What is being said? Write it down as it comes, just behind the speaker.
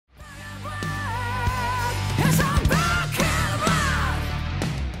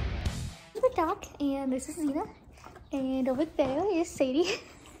and this is Zena, and over there is Sadie.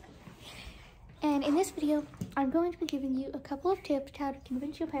 And in this video, I'm going to be giving you a couple of tips how to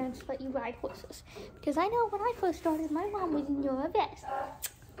convince your parents to let you ride horses. Because I know when I first started, my mom was nervous.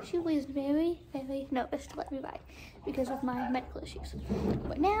 She was very, very nervous to let me ride because of my medical issues.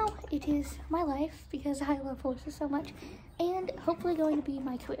 But now it is my life because I love horses so much, and hopefully going to be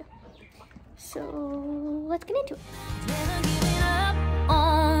my career. So let's get into it. Never giving up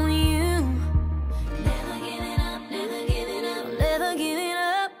on you. Never giving up, never giving up, never giving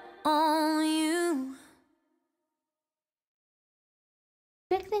up on you.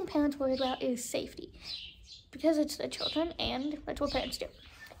 The big thing parents worry about is safety, because it's their children and that's what parents do.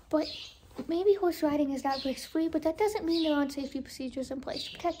 But maybe horse riding is not risk-free, but that doesn't mean there aren't safety procedures in place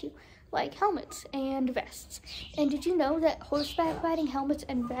to protect you, like helmets and vests. And did you know that horseback riding helmets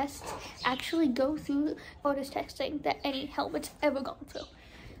and vests actually go through the hardest testing that any helmet's ever gone through?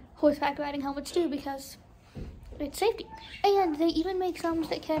 Horseback riding helmets do, because it's safety. And they even make some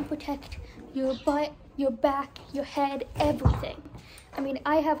that can protect your butt, your back, your head, everything. I mean,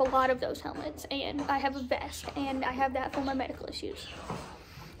 I have a lot of those helmets, and I have a vest, and I have that for my medical issues.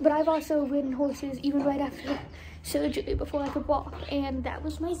 But I've also ridden horses even right after surgery before I could walk, and that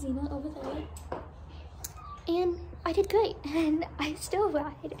was my Xena over there. And I did great, and I still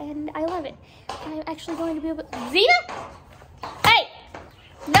ride, and I love it. I'm actually going to be able to... Xena! Hey!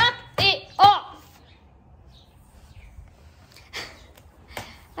 Knock it off!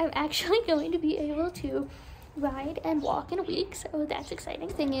 I'm actually going to be able to ride and walk in a week, so that's exciting.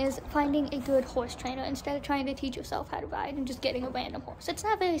 The thing is finding a good horse trainer instead of trying to teach yourself how to ride and just getting a random horse. It's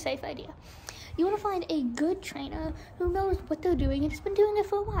not a very safe idea. You want to find a good trainer who knows what they're doing and has been doing it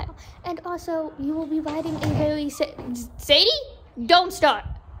for a while. And also, you will be riding a very Sadie? Don't start!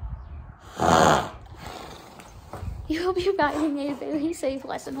 You will be riding a very safe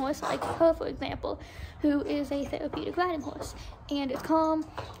lesson horse, like her, for example, who is a therapeutic riding horse. And it's calm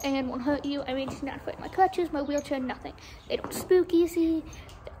and won't hurt you. I mean, she's not afraid of my crutches, my wheelchair, nothing. They don't spook easy,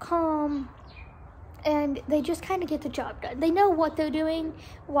 they're calm, and they just kind of get the job done. They know what they're doing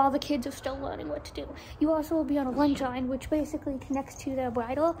while the kids are still learning what to do. You also will be on a lunge line, which basically connects to their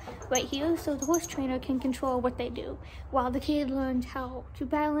bridle right here, so the horse trainer can control what they do, while the kid learns how to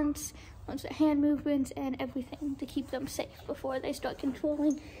balance, learns their hand movements, and everything to keep them safe before they start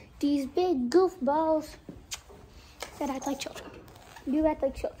controlling these big goofballs that act like children. You act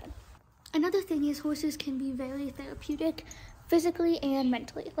like children. Another thing is horses can be very therapeutic physically and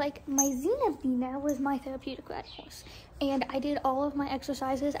mentally. Like my Xena was my therapeutic riding horse, and I did all of my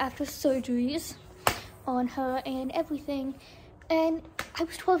exercises after surgeries on her and everything, and I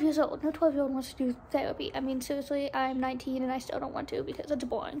was 12 years old. No 12-year-old wants to do therapy. I mean, seriously, I'm 19 and I still don't want to because it's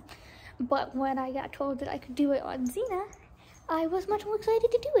boring. But when I got told that I could do it on Xena, I was much more excited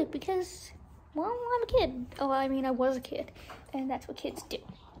to do it because, well, I'm a kid. Oh, I mean, I was a kid, and that's what kids do.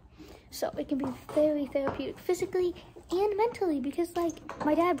 So it can be very therapeutic physically and mentally, because, like,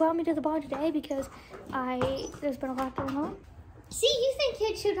 my dad brought me to the bar today because there's been a lot going on. See, you think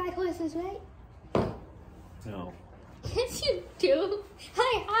kids should ride horses, right? No. Yes, you do.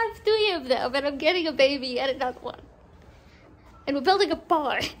 I have 3 of them, and I'm getting a baby and another one. And we're building a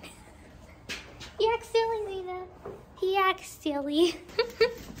barn. He acts silly, Lena. He acts silly.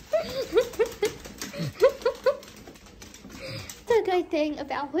 The good thing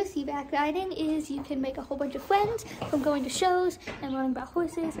about horseback riding is you can make a whole bunch of friends from going to shows and learning about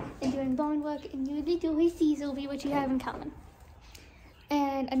horses and doing barn work, and your little horses will be what you have in common.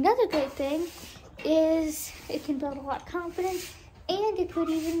 And another great thing is it can build a lot of confidence, and it could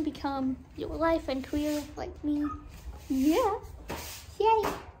even become your life and career like me. Yeah. Yay.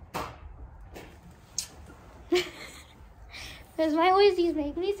 Because my horses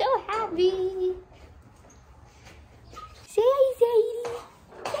make me so happy. Say hi, Sadie.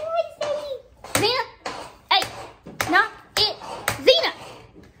 Say hi, Sadie. Xena. Hey, not it. Xena.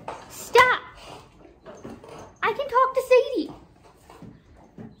 Stop. I can talk to Sadie.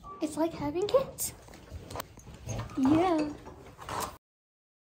 It's like having kids. Yeah.